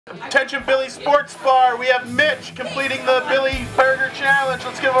Attention Billy Sports Bar, we have Mitch completing the Billy Burger Challenge.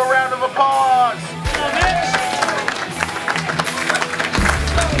 Let's give him a round of applause.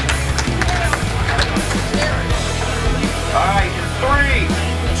 Alright, 3,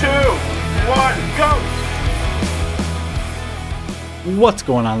 2, 1, go! What's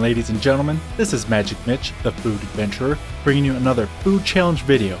going on, ladies and gentlemen? This is Magic Mitch, the Food Adventurer, bringing you another food challenge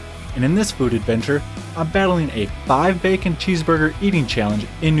video. And in this food adventure, I'm battling a 5 bacon cheeseburger eating challenge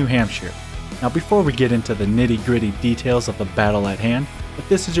in New Hampshire. Now before we get into the nitty gritty details of the battle at hand, if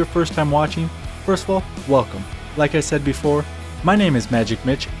this is your first time watching, first of all, welcome. Like I said before, my name is Magic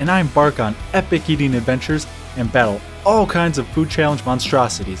Mitch and I embark on epic eating adventures and battle all kinds of food challenge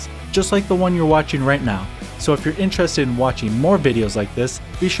monstrosities, just like the one you're watching right now. So if you're interested in watching more videos like this,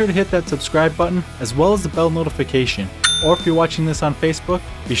 be sure to hit that subscribe button as well as the bell notification. Or if you're watching this on Facebook,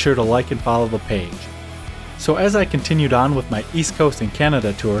 be sure to like and follow the page. So as I continued on with my East Coast and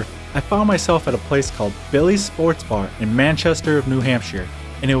Canada tour, I found myself at a place called Billy's Sports Bar in Manchester, New Hampshire,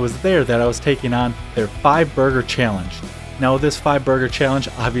 and it was there that I was taking on their 5 burger challenge. Now with this 5 burger challenge,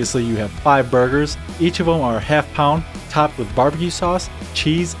 obviously you have 5 burgers, each of them are a half pound, topped with barbecue sauce,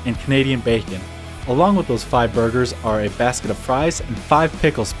 cheese, and Canadian bacon. Along with those 5 burgers are a basket of fries and 5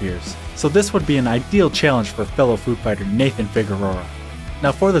 pickle spears. So this would be an ideal challenge for fellow food fighter Nathan Figueroa.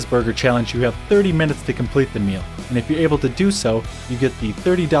 Now for this burger challenge you have 30 minutes to complete the meal, and if you're able to do so, you get the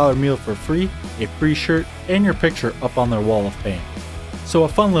 $30 meal for free, a free shirt, and your picture up on their wall of fame. So a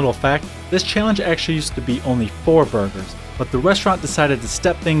fun little fact, this challenge actually used to be only 4 burgers, but the restaurant decided to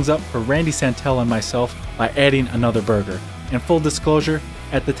step things up for Randy Santel and myself by adding another burger. And full disclosure,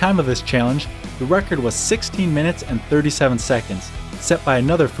 at the time of this challenge, the record was 16 minutes and 37 seconds, set by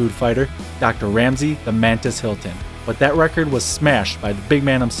another food fighter, Dr. Ramsey the Mantis Hilton. But that record was smashed by the big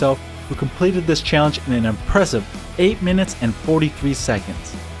man himself, who completed this challenge in an impressive 8 minutes and 43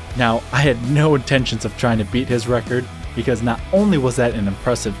 seconds. Now, I had no intentions of trying to beat his record, because not only was that an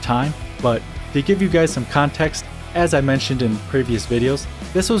impressive time, but to give you guys some context, as I mentioned in previous videos,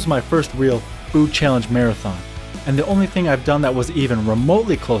 this was my first real food challenge marathon. And the only thing I've done that was even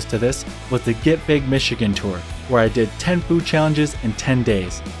remotely close to this was the Get Big Michigan tour, where I did 10 food challenges in 10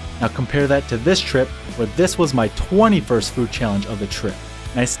 days. Now compare that to this trip, where this was my 21st food challenge of the trip.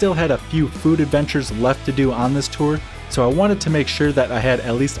 And I still had a few food adventures left to do on this tour, so I wanted to make sure that I had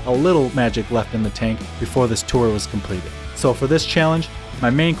at least a little magic left in the tank before this tour was completed. So for this challenge, my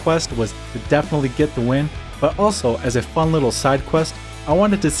main quest was to definitely get the win, but also as a fun little side quest, I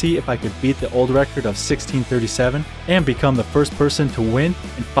wanted to see if I could beat the old record of 1637 and become the first person to win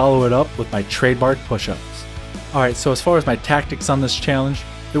and follow it up with my trademark push-ups. Alright, so as far as my tactics on this challenge,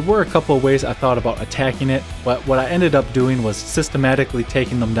 there were a couple of ways I thought about attacking it, but what I ended up doing was systematically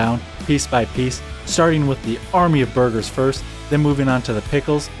taking them down piece by piece, starting with the army of burgers first, then moving on to the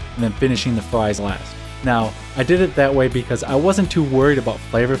pickles, and then finishing the fries last. Now, I did it that way because I wasn't too worried about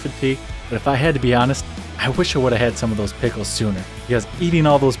flavor fatigue, but if I had to be honest, I wish I would have had some of those pickles sooner, because eating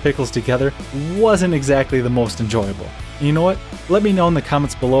all those pickles together wasn't exactly the most enjoyable. And you know what? Let me know in the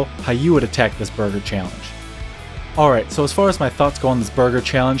comments below how you would attack this burger challenge. Alright, so as far as my thoughts go on this burger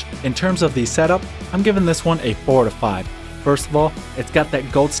challenge, in terms of the setup, I'm giving this one a 4 out of 5. First of all, it's got that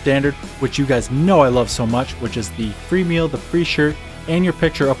gold standard, which you guys know I love so much, which is the free meal, the free shirt, and your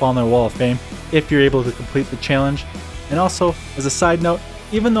picture up on their wall of fame if you're able to complete the challenge. And also, as a side note,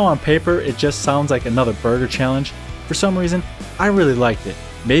 even though on paper it just sounds like another burger challenge, for some reason I really liked it.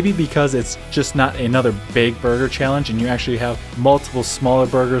 Maybe because it's just not another big burger challenge and you actually have multiple smaller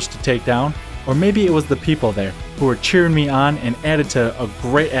burgers to take down, or maybe it was the people there who were cheering me on and added to a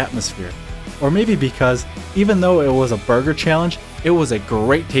great atmosphere. Or maybe because even though it was a burger challenge, it was a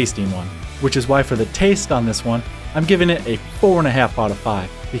great tasting one, which is why for the taste on this one, I'm giving it a 4.5 out of 5,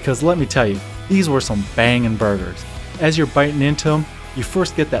 because let me tell you, these were some banging burgers. As you're biting into them, you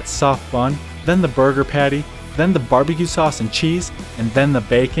first get that soft bun, then the burger patty, then the barbecue sauce and cheese, and then the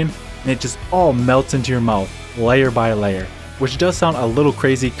bacon, and it just all melts into your mouth, layer by layer, which does sound a little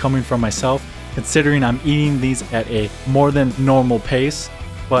crazy coming from myself, considering I'm eating these at a more than normal pace.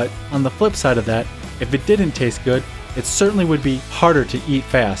 But on the flip side of that, if it didn't taste good, it certainly would be harder to eat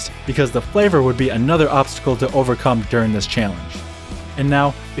fast, because the flavor would be another obstacle to overcome during this challenge. And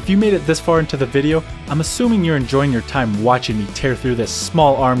now, if you made it this far into the video, I'm assuming you're enjoying your time watching me tear through this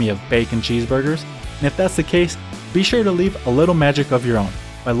small army of bacon cheeseburgers, and if that's the case, be sure to leave a little magic of your own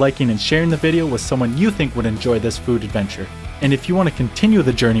by liking and sharing the video with someone you think would enjoy this food adventure. And if you want to continue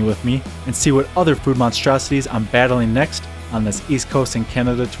the journey with me and see what other food monstrosities I'm battling next on this East Coast and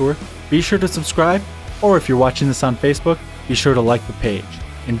Canada tour, be sure to subscribe, or if you're watching this on Facebook, be sure to like the page.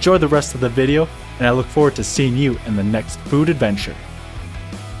 Enjoy the rest of the video, and I look forward to seeing you in the next food adventure.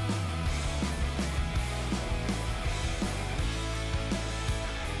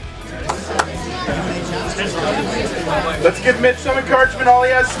 Let's give Mitch some encouragement. All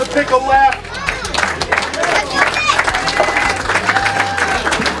he has is the pickle left.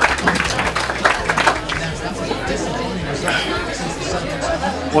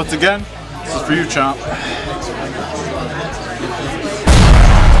 Once again, this is for you, Chomp.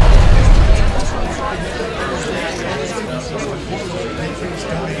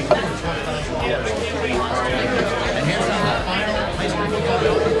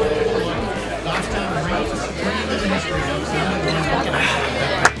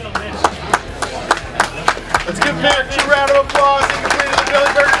 Let's give Mitch a round of applause. He completed the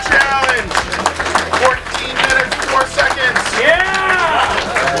Billy Burger Challenge. 14 minutes, 4 seconds.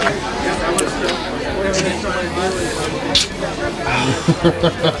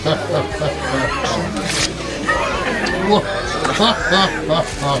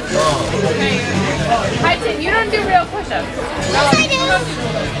 Hudson, you don't do real push-ups. Yes, I do.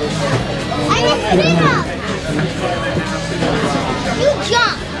 I just sit up. You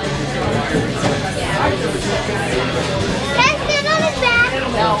jump. Can I stand on his back?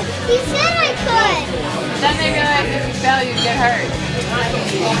 No. He said I could. Then they realize if you fail, you get hurt.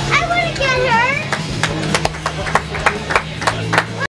 I wouldn't get hurt.